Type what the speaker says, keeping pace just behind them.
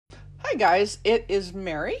Hi guys, it is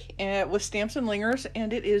Mary with Stamps-N-Lingers,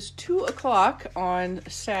 and it is 2 o'clock on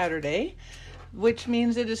Saturday, which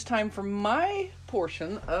means it is time for my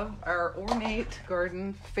portion of our Ornate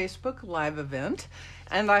Garden Facebook Live event.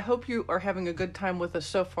 And I hope you are having a good time with us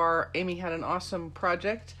so far. Amy had an awesome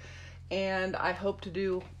project, and I hope to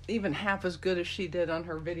do even half as good as she did on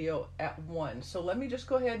her video at 1. So let me just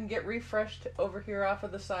go ahead and get refreshed over here off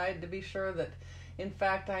of the side to be sure that in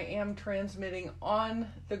fact, I am transmitting on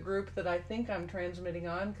the group that I think I'm transmitting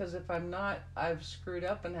on, because if I'm not, I've screwed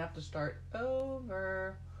up and have to start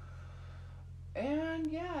over. And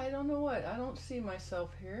yeah, I don't know what. I don't see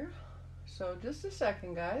myself here. So just a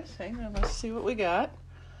second, guys. Hang on, let's see what we got.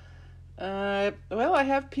 Well, I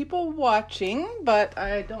have people watching, but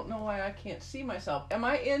I don't know why I can't see myself. Am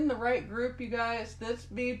I in the right group, you guys?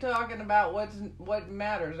 That's me talking about what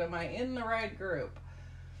matters. Am I in the right group?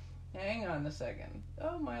 Hang on a second.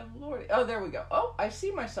 Oh, my Lord. Oh, there we go. Oh, I see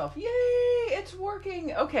myself. Yay, it's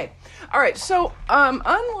working. Okay. All right. So,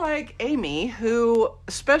 unlike Amy, who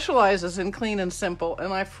specializes in clean and simple,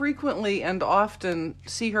 and I frequently and often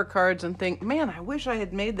see her cards and think, man, I wish I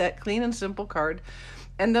had made that clean and simple card.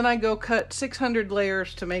 And then I go cut 600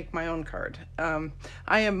 layers to make my own card. I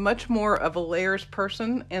am much more of a layers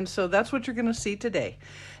person, and so that's what you're going to see today.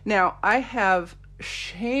 Now, I have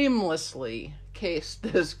shamelessly cased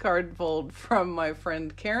this card fold from my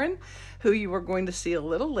friend Karen, who you are going to see a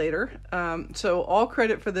little later. So all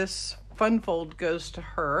credit for this fun fold goes to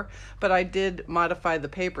her, but I did modify the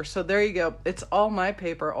paper. So there you go. It's all my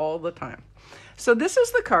paper all the time. So this is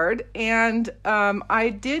the card, and I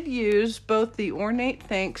did use both the Ornate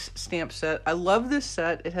Thanks stamp set. I love this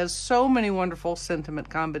set. It has so many wonderful sentiment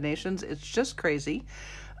combinations. It's just crazy.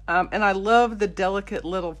 And I love the delicate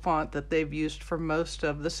little font that they've used for most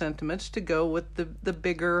of the sentiments to go with the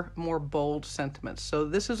bigger, more bold sentiments. So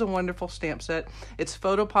this is a wonderful stamp set. It's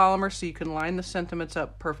photopolymer, so you can line the sentiments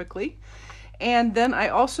up perfectly. And then I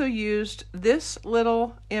also used this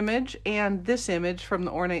little image and this image from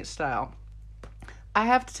the Ornate style. I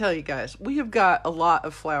have to tell you guys, we have got a lot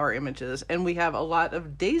of flower images, and we have a lot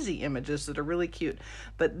of daisy images that are really cute.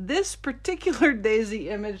 But this particular daisy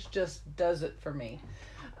image just does it for me.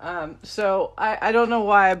 So I don't know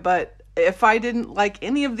why, but if I didn't like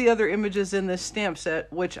any of the other images in this stamp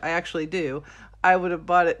set, which I actually do, I would have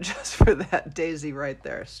bought it just for that daisy right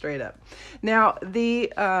there, straight up. Now,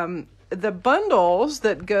 the bundles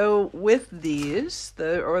that go with these,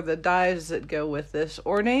 or the dies that go with this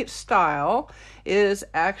Ornate style, is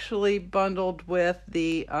actually bundled with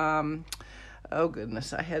the, oh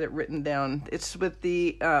goodness, I had it written down. It's with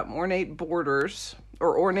the Ornate borders,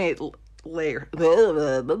 or Ornate layer.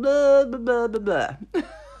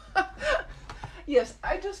 Yes,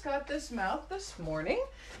 I just got this mouth this morning,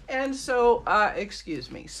 and so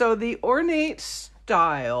excuse me. So the Ornate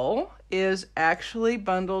style is actually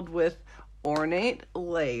bundled with Ornate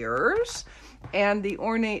layers, and the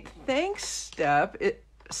Ornate Thanks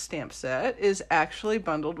stamp set is actually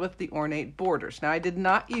bundled with the Ornate borders. Now, I did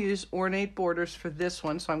not use Ornate borders for this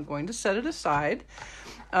one, so I'm going to set it aside.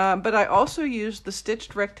 But I also used the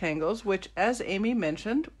stitched rectangles, which, as Amy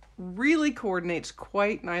mentioned, really coordinates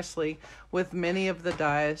quite nicely with many of the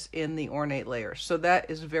dies in the Ornate layers. So that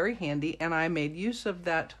is very handy, and I made use of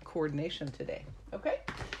that coordination today. Okay?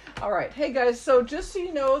 All right. Hey, guys, so just so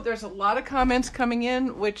you know, there's a lot of comments coming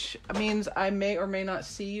in, which means I may or may not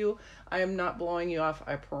see you. I am not blowing you off,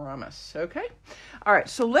 I promise. Okay? All right,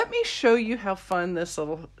 so let me show you how fun this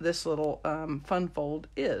little fun fold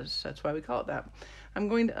is. That's why we call it that. I'm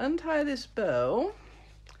going to untie this bow,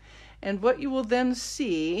 and what you will then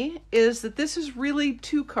see is that this is really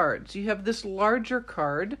 2 cards. You have this larger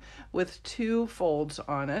card with 2 folds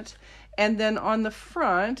on it, and then on the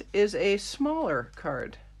front is a smaller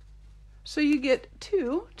card. So you get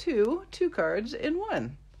two cards in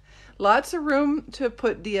one. Lots of room to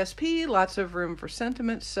put DSP, lots of room for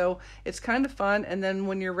sentiments, so it's kind of fun. And then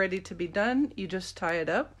when you're ready to be done, you just tie it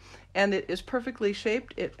up, and it is perfectly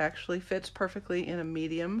shaped. It actually fits perfectly in a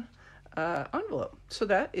medium envelope. So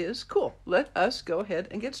that is cool. Let us go ahead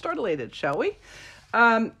and get started, shall we?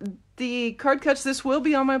 The card cuts, this will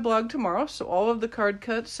be on my blog tomorrow, so all of the card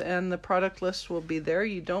cuts and the product lists will be there.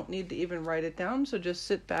 You don't need to even write it down, so just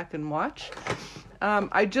sit back and watch.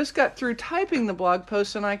 I just got through typing the blog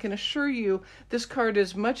post, and I can assure you this card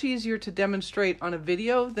is much easier to demonstrate on a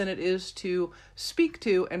video than it is to speak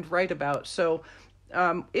to and write about. So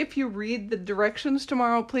if you read the directions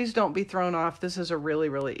tomorrow, please don't be thrown off. This is a really,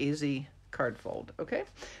 really easy card fold. Okay,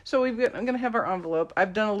 so I'm going to have our envelope.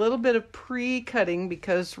 I've done a little bit of pre-cutting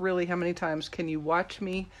because really, how many times can you watch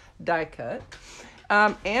me die cut?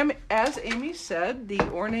 As Amy said, the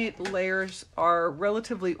ornate layers are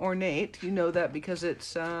relatively ornate. You know that because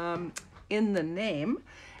it's in the name.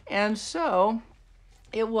 And so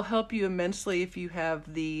it will help you immensely if you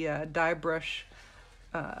have the die brush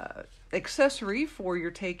accessory for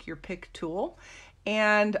your take your pick tool.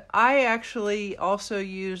 And I actually also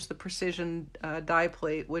use the precision die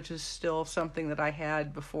plate, which is still something that I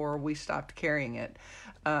had before we stopped carrying it.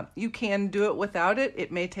 You can do it without it.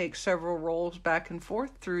 It may take several rolls back and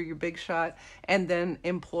forth through your Big Shot, and then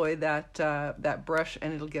employ that brush,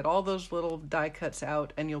 and it'll get all those little die cuts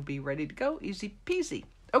out, and you'll be ready to go. Easy peasy.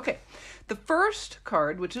 Okay, the first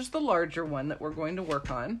card, which is the larger one that we're going to work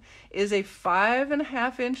on, is a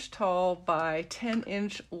 5.5 inch tall by 10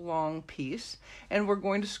 inch long piece, and we're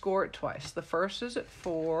going to score it twice. The first is at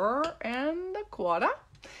 4.25,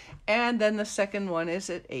 and then the second one is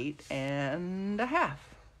at 8.5.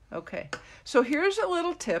 Okay, so here's a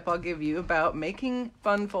little tip I'll give you about making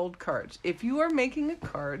fun fold cards. If you are making a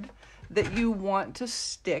card that you want to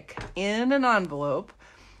stick in an envelope,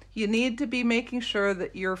 you need to be making sure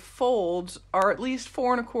that your folds are at least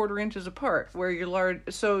 4.25 inches apart, where your large,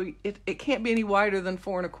 so it can't be any wider than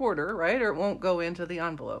 4.25, right? Or it won't go into the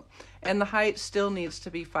envelope. And the height still needs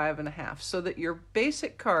to be 5.5, so that your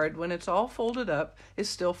basic card, when it's all folded up, is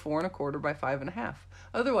still 4.25 by 5.5.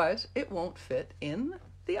 Otherwise, it won't fit in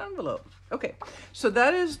the envelope. Okay, so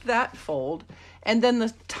that is that fold. And then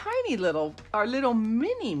the tiny little, our little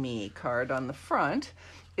mini-me card on the front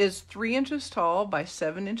is 3 inches tall by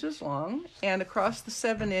 7 inches long, and across the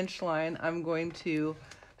 7-inch line I'm going to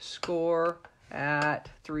score at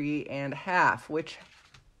 3.5, which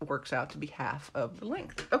works out to be half of the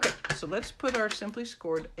length. Okay, so let's put our Simply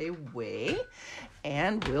Scored away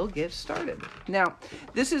and we'll get started. Now,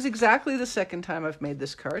 this is exactly the second time I've made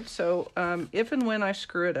this card, so if and when I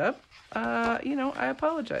screw it up, I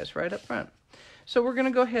apologize right up front. So we're going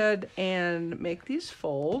to go ahead and make these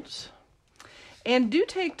folds. And do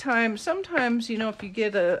take time. Sometimes, if you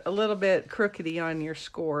get a little bit crookedy on your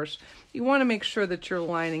scores, you want to make sure that you're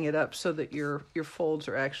lining it up so that your folds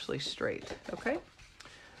are actually straight, okay?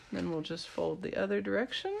 Then we'll just fold the other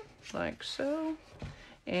direction, like so,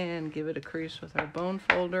 and give it a crease with our bone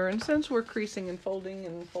folder. And since we're creasing and folding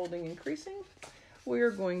and folding and creasing, we're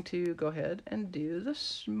going to go ahead and do the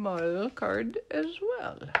small card as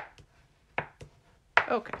well.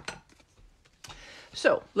 Okay.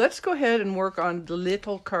 So let's go ahead and work on the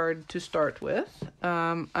little card to start with.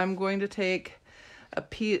 I'm going to take a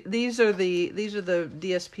piece. These are the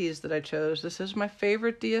DSPs that I chose. This is my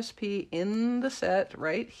favorite DSP in the set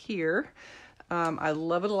right here. I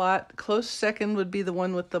love it a lot. Close second would be the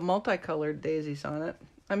one with the multicolored daisies on it.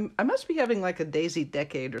 I must be having like a daisy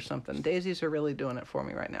decade or something. Daisies are really doing it for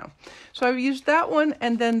me right now. So I've used that one,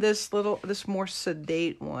 and then this more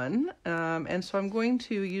sedate one. And so I'm going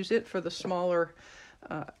to use it for the smaller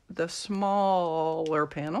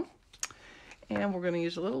panel, and we're going to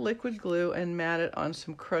use a little liquid glue and mat it on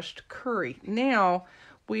some crushed curry. Now,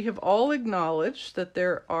 we have all acknowledged that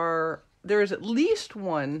there is at least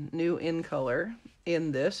one new in color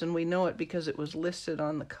in this, and we know it because it was listed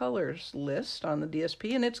on the colors list on the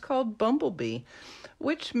DSP, and it's called Bumblebee,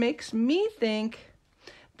 which makes me think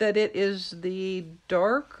that it is the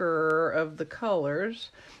darker of the colors,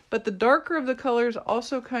 but the darker of the colors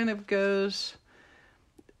also kind of goes...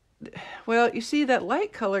 Well, you see that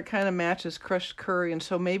light color kind of matches crushed curry, and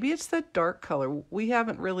so maybe it's that dark color. We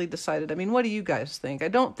haven't really decided. I mean, what do you guys think? I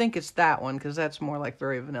don't think it's that one because that's more like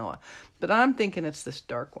very vanilla, but I'm thinking it's this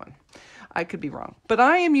dark one. I could be wrong, but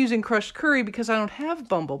I am using crushed curry because I don't have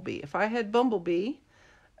Bumblebee. If I had Bumblebee,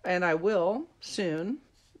 and I will soon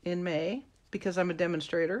in May because I'm a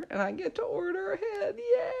demonstrator and I get to order ahead.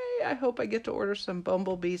 Yay! I hope I get to order some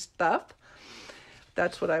Bumblebee stuff.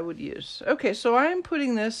 That's what I would use. Okay, so I'm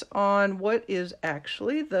putting this on what is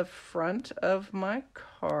actually the front of my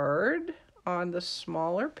card on the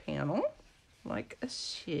smaller panel, like a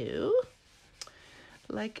so.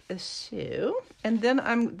 And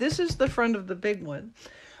then this is the front of the big one.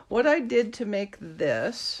 What I did to make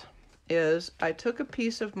this is I took a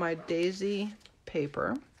piece of my daisy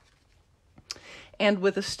paper, and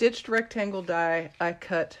with a stitched rectangle die, I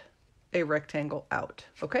cut a rectangle out,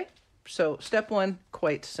 okay? So step one,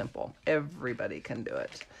 quite simple. Everybody can do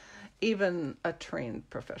it, even a trained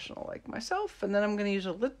professional like myself. And then I'm going to use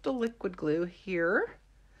a little liquid glue here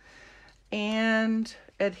and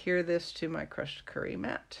adhere this to my crushed curry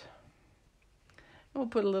mat. We'll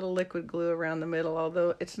put a little liquid glue around the middle,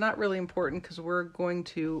 although it's not really important because we're going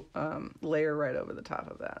to layer right over the top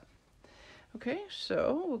of that. Okay,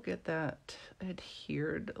 so we'll get that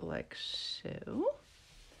adhered like so.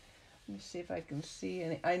 Let me see if I can see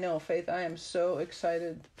any. I know, Faith, I am so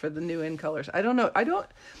excited for the new in colors. I don't know.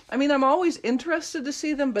 I mean, I'm always interested to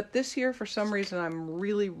see them, but this year, for some reason, I'm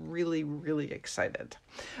really, really, really excited.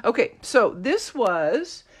 Okay, so this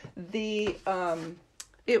was the,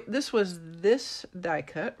 this die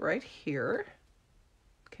cut right here.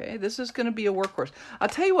 Okay, this is going to be a workhorse. I'll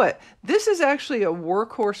tell you what, this is actually a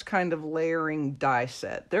workhorse kind of layering die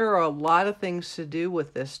set. There are a lot of things to do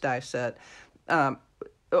with this die set.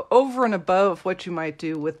 Over and above what you might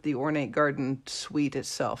do with the Ornate Garden suite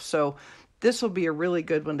itself. So this will be a really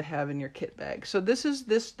good one to have in your kit bag. So this is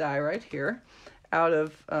this die right here out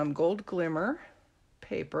of gold glimmer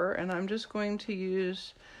paper, and I'm just going to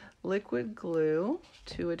use liquid glue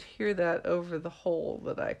to adhere that over the hole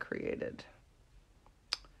that I created.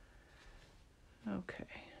 Okay.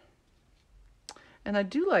 And I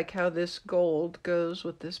do like how this gold goes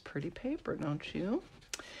with this pretty paper, don't you?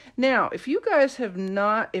 Now, if you guys have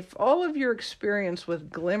not, if all of your experience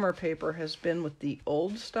with glimmer paper has been with the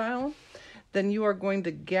old style, then you are going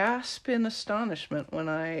to gasp in astonishment when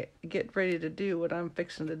I get ready to do what I'm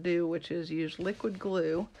fixing to do, which is use liquid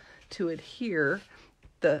glue to adhere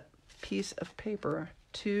the piece of paper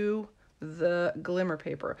to the glimmer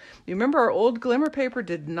paper. You remember our old glimmer paper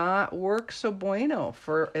did not work so bueno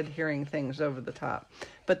for adhering things over the top.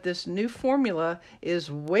 But this new formula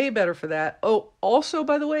is way better for that. Oh, also,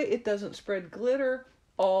 by the way, it doesn't spread glitter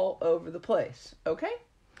all over the place. Okay?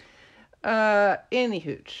 Any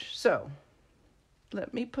hooch. So,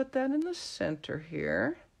 let me put that in the center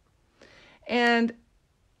here. And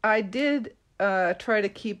I did try to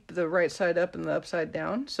keep the right side up and the upside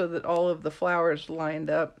down so that all of the flowers lined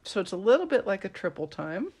up. So it's a little bit like a triple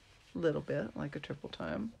time. Little bit like a triple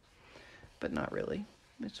time. But not really.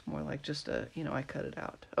 It's more like just a, I cut it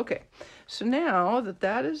out. Okay, so now that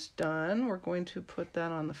that is done, we're going to put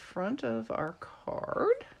that on the front of our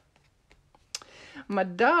card. My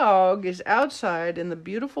dog is outside in the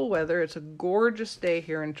beautiful weather. It's a gorgeous day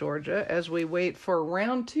here in Georgia as we wait for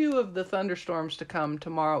round 2 of the thunderstorms to come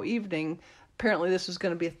tomorrow evening. Apparently this is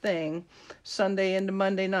going to be a thing. Sunday into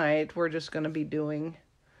Monday night, we're just going to be doing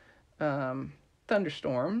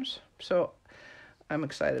thunderstorms. So I'm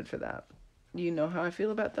excited for that. You know how I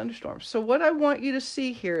feel about thunderstorms. So what I want you to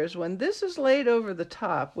see here is when this is laid over the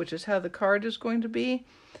top, which is how the card is going to be,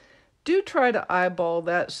 do try to eyeball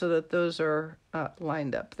that so that those are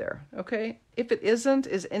lined up there, okay? If it isn't,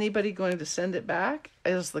 is anybody going to send it back?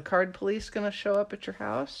 Is the card police going to show up at your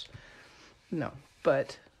house? No,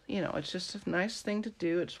 but, it's just a nice thing to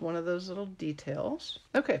do. It's one of those little details.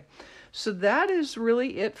 Okay, so that is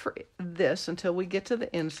really it for this until we get to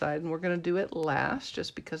the inside, and we're going to do it last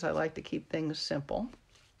just because I like to keep things simple.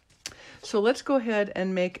 So let's go ahead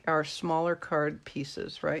and make our smaller card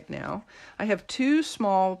pieces right now. I have 2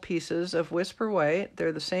 small pieces of Whisper White.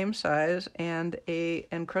 They're the same size, and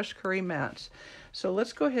crushed curry mats. So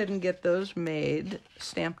let's go ahead and get those made,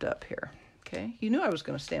 stamped up here. Okay, you knew I was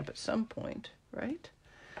going to stamp at some point, right?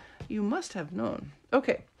 You must have known.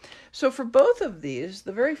 Okay, so for both of these,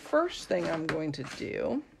 the very first thing I'm going to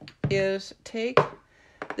do is take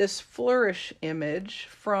this flourish image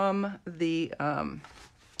from the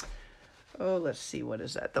let's see, what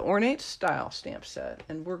is that? The Ornate Style stamp set.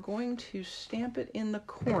 And we're going to stamp it in the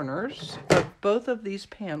corners of both of these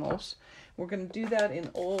panels. We're going to do that in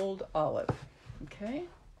Old Olive. Okay?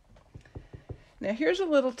 Now here's a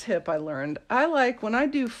little tip I learned. I like, when I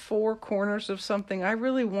do 4 corners of something, I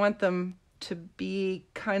really want them to be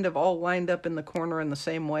kind of all lined up in the corner in the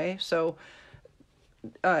same way. So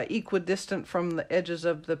equidistant from the edges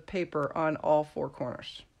of the paper on all 4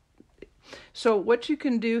 corners. So what you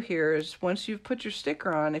can do here is once you've put your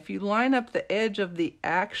sticker on, if you line up the edge of the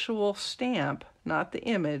actual stamp, not the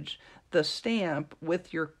image, the stamp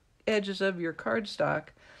with your edges of your cardstock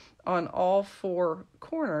on all 4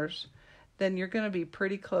 corners, then you're going to be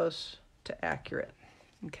pretty close to accurate.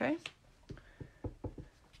 Okay?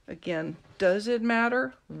 Again, does it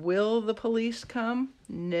matter? Will the police come?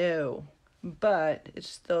 No. But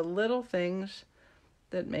it's the little things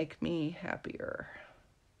that make me happier.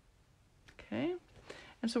 Okay,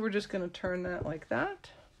 and so we're just going to turn that like that.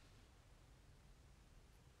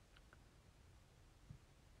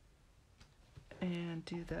 And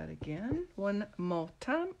do that again. One more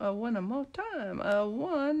time, one more time,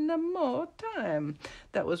 one more time.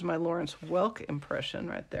 That was my Lawrence Welk impression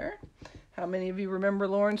right there. How many of you remember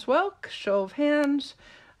Lawrence Welk? Show of hands.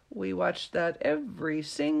 We watched that every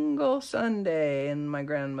single Sunday in my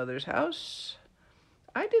grandmother's house.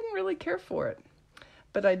 I didn't really care for it.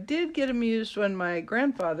 But I did get amused when my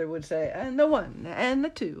grandfather would say, and the 1, and the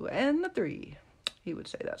 2, and the 3. He would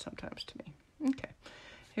say that sometimes to me. Okay,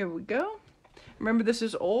 here we go. Remember, this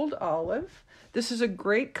is Old Olive. This is a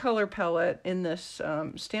great color palette in this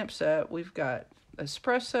stamp set. We've got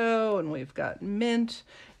espresso, and we've got mint,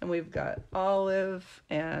 and we've got olive,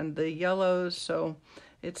 and the yellows, so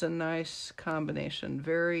it's a nice combination.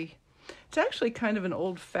 It's actually kind of an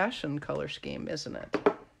old-fashioned color scheme, isn't it?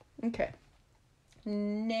 Okay.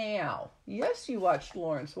 Now, yes, you watched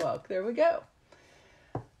Lawrence Welk. There we go.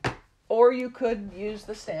 Or you could use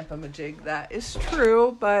the Stamp-O-Majig. That is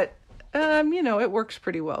true, but, you know, it works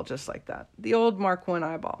pretty well just like that. The old Mark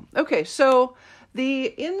I eyeball. Okay, so the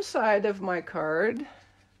inside of my card,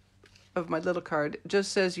 of my little card,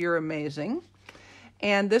 just says, "You're amazing."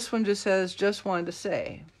 And this one just says, "Just wanted to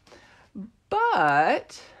say."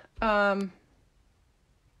 But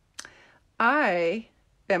I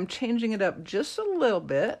am changing it up just a little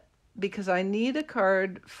bit because I need a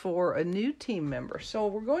card for a new team member. So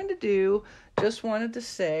we're going to do "Just wanted to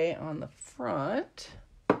say" on the front,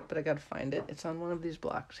 but I got to find it. It's on one of these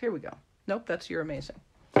blocks. Here we go. Nope, that's "You're amazing."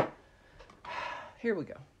 Here we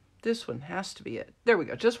go. This one has to be it. There we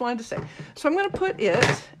go. "Just wanted to say." So I'm going to put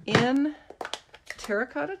it in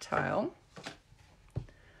terracotta tile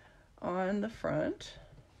on the front,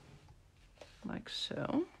 like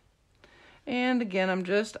so. And again, I'm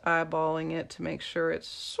just eyeballing it to make sure it's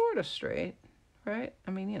sort of straight, right?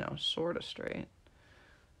 I mean, you know, sort of straight.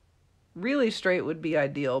 Really straight would be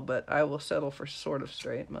ideal, but I will settle for sort of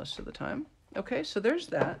straight most of the time. Okay, so there's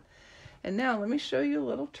that. And now let me show you a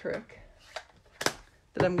little trick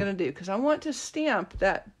that I'm going to do, because I want to stamp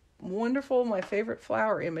that wonderful, my favorite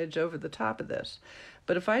flower image over the top of this.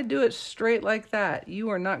 But if I do it straight like that, you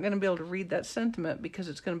are not going to be able to read that sentiment because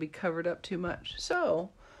it's going to be covered up too much. So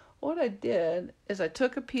what I did is I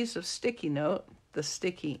took a piece of sticky note, the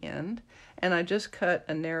sticky end, and I just cut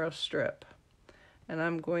a narrow strip. And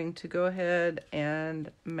I'm going to go ahead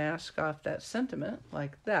and mask off that sentiment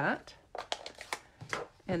like that.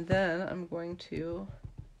 And then I'm going to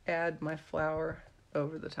add my flower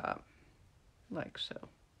over the top, like so.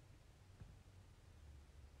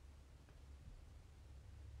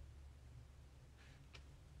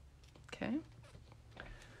 Okay.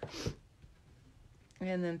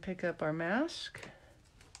 And then pick up our mask,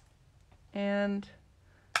 and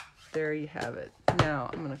there you have it. Now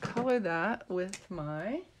I'm going to color that with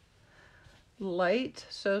my light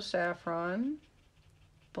So Saffron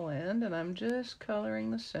blend, and I'm just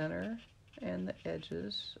coloring the center and the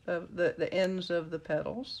edges of the ends of the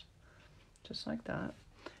petals, just like that.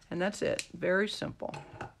 And that's it. Very simple.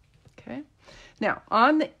 Okay. Now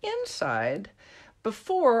on the inside,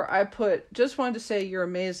 before I put "Just wanted to say you're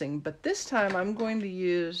amazing," but this time I'm going to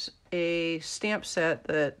use a stamp set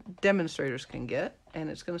that demonstrators can get, and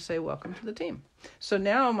it's going to say "Welcome to the team." So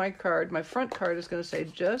now my card, my front card, is going to say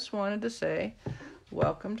 "Just wanted to say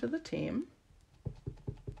welcome to the team."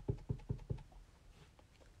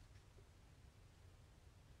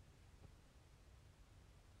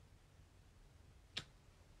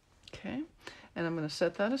 Okay, and I'm going to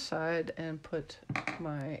set that aside and put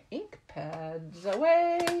my ink pads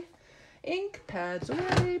away. Ink pads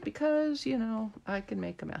away, because, you know, I can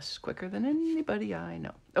make a mess quicker than anybody I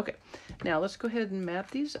know. Okay, now let's go ahead and map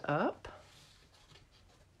these up.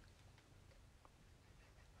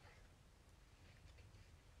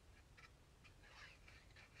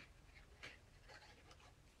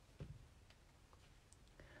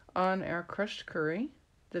 On our crushed curry,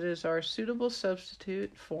 that is our suitable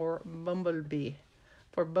substitute for bumblebee.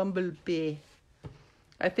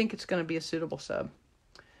 I think it's going to be a suitable sub.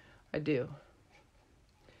 I do.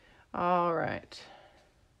 All right.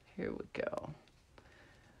 Here we go.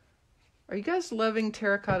 Are you guys loving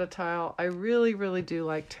terracotta tile? I really, really do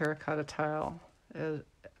like terracotta tile.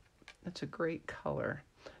 It's a great color.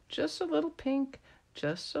 Just a little pink,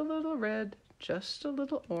 just a little red, just a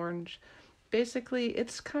little orange. Basically,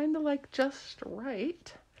 it's kind of like just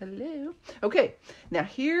right. Hello. Okay, now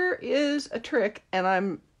here is a trick, and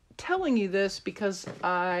I'm telling you this because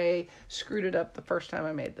I screwed it up the first time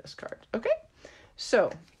I made this card. Okay,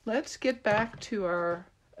 so let's get back to our,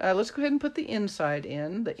 let's go ahead and put the inside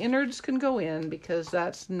in. The innards can go in because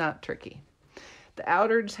that's not tricky. The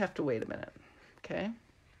outwards have to wait a minute. Okay,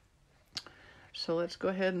 so let's go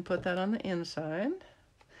ahead and put that on the inside.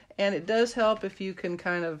 And it does help if you can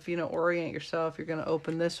kind of, you know, orient yourself. You're going to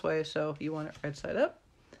open this way, so you want it right side up.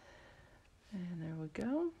 And there we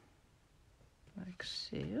go, like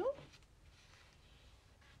so.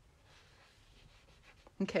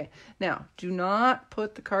 Okay, now do not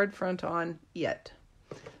put the card front on yet.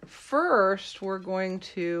 First, we're going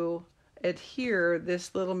to adhere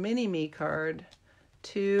this little mini-me card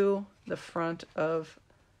to the front of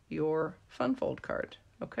your fun fold card,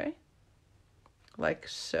 okay? Like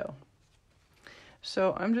so.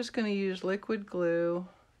 So I'm just going to use liquid glue,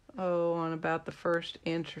 on about the first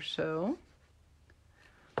inch or so.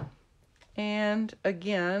 And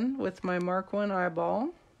again, with my Mark 1 eyeball,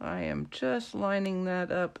 I am just lining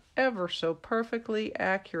that up ever so perfectly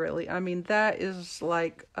accurately. I mean, that is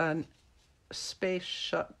like a space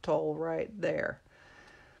shuttle right there.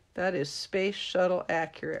 That is space shuttle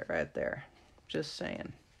accurate right there. Just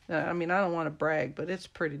saying. I mean, I don't want to brag, but it's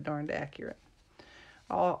pretty darned accurate.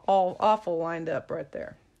 All awful lined up right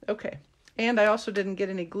there. Okay. And I also didn't get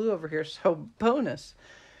any glue over here, so bonus.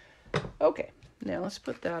 Okay. Now let's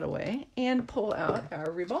put that away and pull out our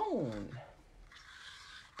ribbon.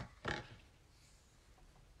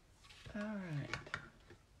 All right.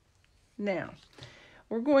 Now,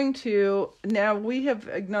 we have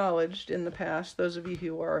acknowledged in the past, those of you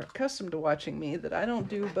who are accustomed to watching me, that I don't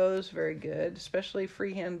do bows very good, especially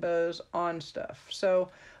freehand bows on stuff. So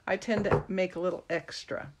I tend to make a little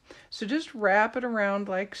extra. So just wrap it around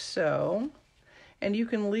like so, and you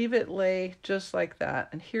can leave it lay just like that.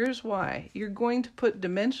 And here's why. You're going to put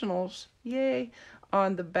dimensionals, yay,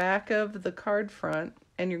 on the back of the card front,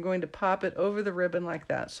 and you're going to pop it over the ribbon like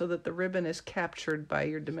that so that the ribbon is captured by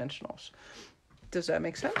your dimensionals. Does that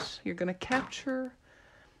make sense? You're going to capture,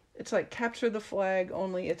 it's like capture the flag,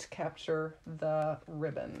 only it's capture the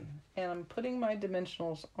ribbon. And I'm putting my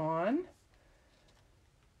dimensionals on.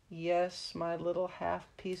 Yes, my little half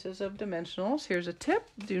pieces of dimensionals. Here's a tip.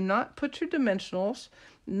 Do not put your dimensionals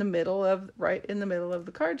in the middle of, right in the middle of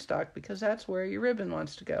the cardstock, because that's where your ribbon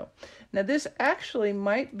wants to go. Now this actually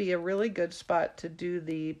might be a really good spot to do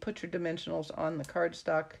the put your dimensionals on the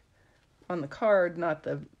cardstock, on the card, not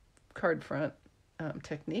the card front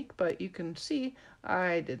technique, but you can see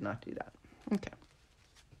I did not do that. Okay.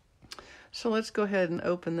 So let's go ahead and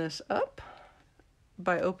open this up.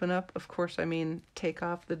 By open up, of course, I mean take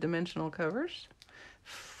off the dimensional covers,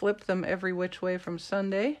 flip them every which way from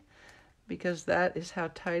Sunday, because that is how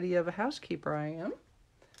tidy of a housekeeper I am.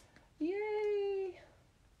 Yay!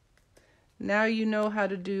 Now you know how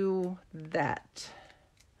to do that.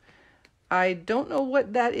 I don't know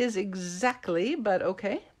what that is exactly, but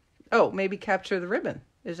okay. Oh, maybe capture the ribbon.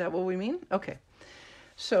 Is that what we mean? Okay.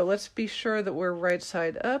 So let's be sure that we're right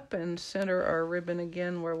side up and center our ribbon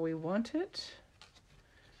again where we want it.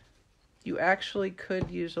 You actually could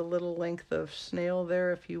use a little length of snail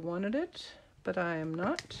there if you wanted it, but I am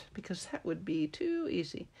not, because that would be too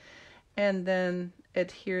easy. And then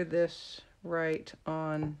adhere this right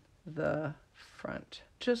on the front,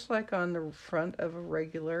 just like on the front of a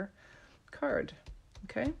regular card.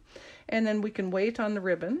 Okay. And then we can wait on the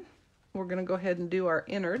ribbon. We're going to go ahead and do our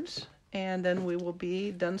innards, and then we will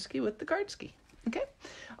be done-ski with the card ski. Okay.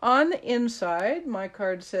 On the inside, my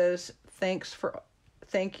card says, thank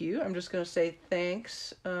you. I'm just going to say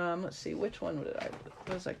thanks. Let's see, which one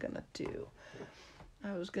was I going to do?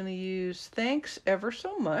 I was going to use thanks ever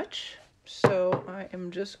so much. So I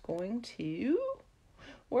am just going to,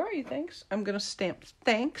 where are you, thanks? I'm going to stamp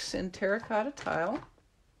thanks in terracotta tile.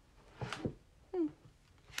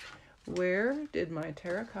 Where did my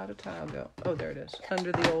terracotta tile go? Oh, there it is,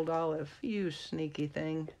 under the old olive. You sneaky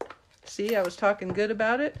thing. See, I was talking good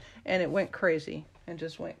about it, and it went crazy, and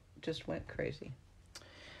just went crazy.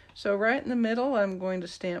 So right in the middle, I'm going to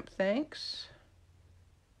stamp thanks.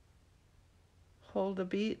 Hold a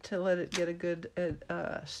beat to let it get a good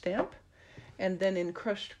stamp. And then in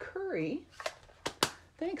crushed curry,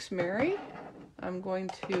 thanks, Mary, I'm going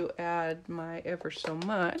to add my ever so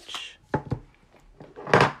much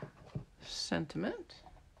sentiment.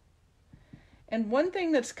 And one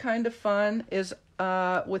thing that's kind of fun is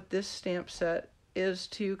with this stamp set is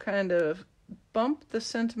to kind of bump the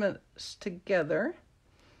sentiments together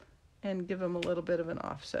and give them a little bit of an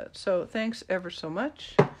offset. So thanks ever so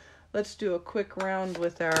much. Let's do a quick round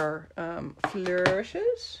with our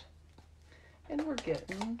flourishes. And we're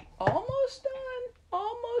getting almost done.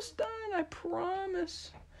 Almost done. I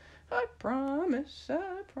promise. I promise.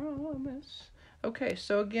 I promise. Okay,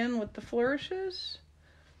 so again with the flourishes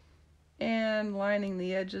and lining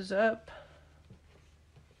the edges up.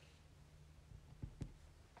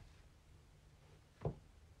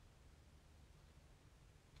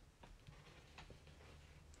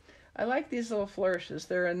 I like these little flourishes.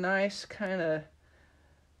 They're a nice kind of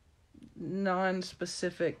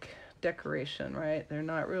non-specific decoration, right? They're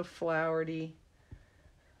not real flowery,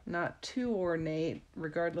 not too ornate,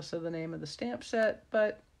 regardless of the name of the stamp set,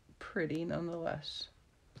 but pretty nonetheless.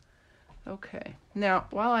 Okay, now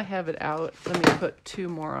while I have it out, let me put two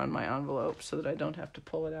more on my envelope so that I don't have to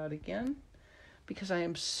pull it out again, because I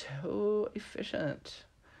am so efficient.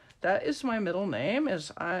 That is my middle name,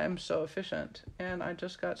 is I am so efficient. And I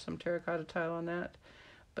just got some terracotta tile on that.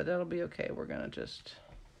 but that'll be okay. We're going to just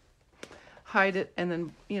hide it, and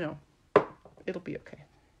then, it'll be okay.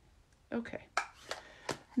 Okay.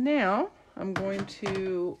 Now, I'm going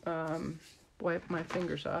to wipe my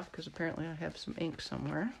fingers off, because apparently I have some ink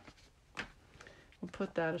somewhere. We'll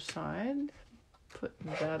put that aside. Put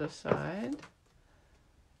that aside.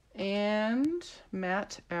 And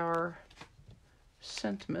mat our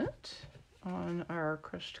sentiment on our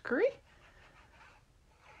crushed curry.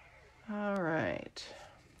 All right.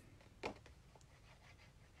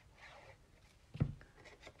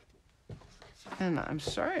 And I'm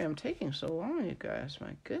sorry I'm taking so long, you guys.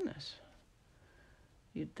 My goodness.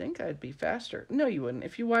 You'd think I'd be faster. No, you wouldn't.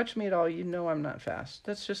 If you watch me at all, you know I'm not fast.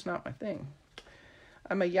 That's just not my thing.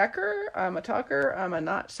 I'm a yacker, I'm a talker, I'm a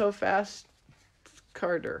not so fast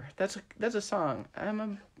carder. That's a song. I'm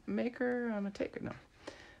a maker, I'm a taker. No,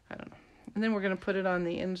 I don't know. And then we're going to put it on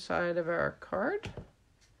the inside of our card.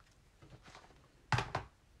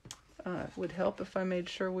 It would help if I made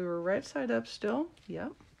sure we were right side up still.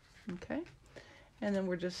 Yep. Okay. And then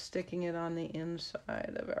we're just sticking it on the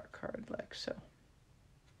inside of our card like so.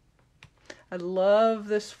 I love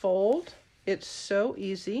this fold. It's so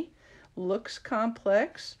easy. Looks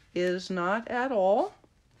complex, is not at all.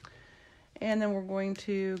 And then we're going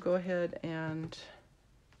to go ahead and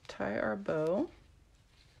tie our bow.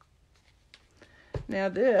 Now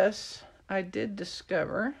this, I did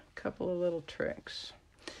discover a couple of little tricks.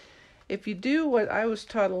 If you do what I was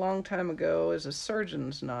taught a long time ago as a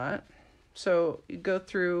surgeon's knot, so you go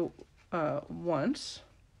through once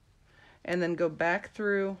and then go back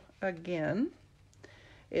through again.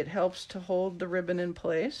 It helps to hold the ribbon in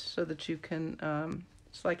place so that you can,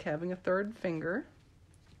 it's like having a third finger.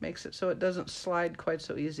 Makes it so it doesn't slide quite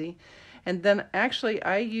so easy. And then actually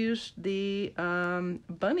I used the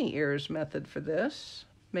bunny ears method for this.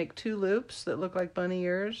 Make 2 loops that look like bunny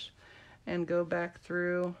ears and go back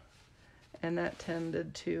through, and that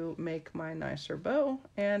tended to make my nicer bow,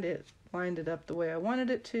 and it lined it up the way I wanted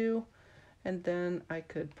it to, and then I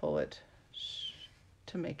could pull it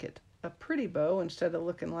to make it a pretty bow instead of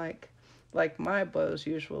looking like my bows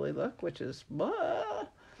usually look, which is blah.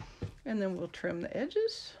 And then we'll trim the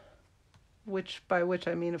edges, by which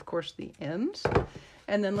I mean, of course, the ends.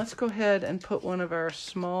 And then let's go ahead and put one of our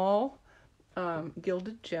small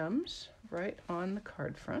gilded gems right on the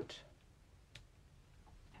card front.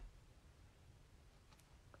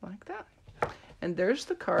 Like that. And there's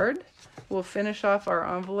the card. We'll finish off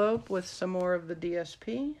our envelope with some more of the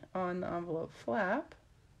DSP on the envelope flap,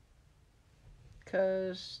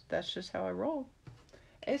 because that's just how I roll.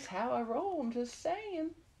 It's how I roll, I'm just saying.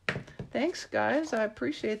 Thanks, guys. I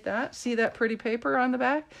appreciate that. See that pretty paper on the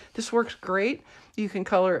back? This works great. You can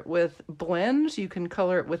color it with blends. You can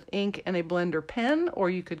color it with ink and a blender pen, or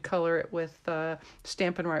you could color it with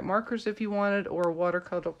Stampin' Write markers if you wanted, or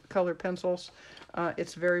watercolor pencils.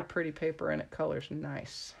 It's very pretty paper, and it colors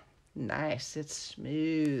nice. Nice. It's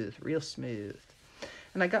smooth, real smooth.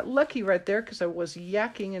 And I got lucky right there because I was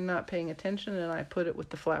yakking and not paying attention, and I put it with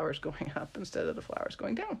the flowers going up instead of the flowers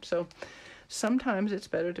going down. So sometimes it's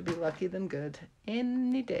better to be lucky than good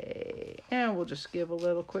any day. And we'll just give a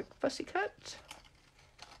little quick fussy cut.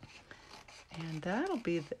 And that'll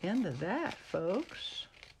be the end of that, folks.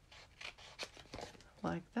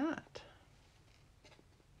 Like that.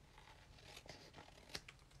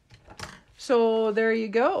 So there you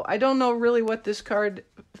go. I don't know really what this card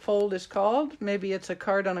fold is called. Maybe it's a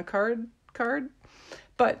card on a card,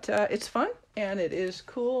 but it's fun and it is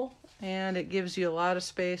cool, and it gives you a lot of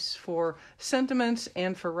space for sentiments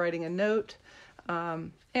and for writing a note.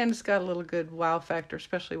 And it's got a little good wow factor,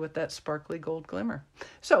 especially with that sparkly gold glimmer.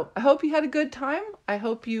 So I hope you had a good time. I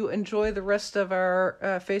hope you enjoy the rest of our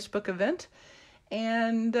Facebook event,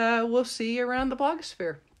 and we'll see you around the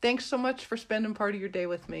blogosphere. Thanks so much for spending part of your day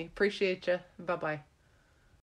with me. Appreciate you. Bye-bye.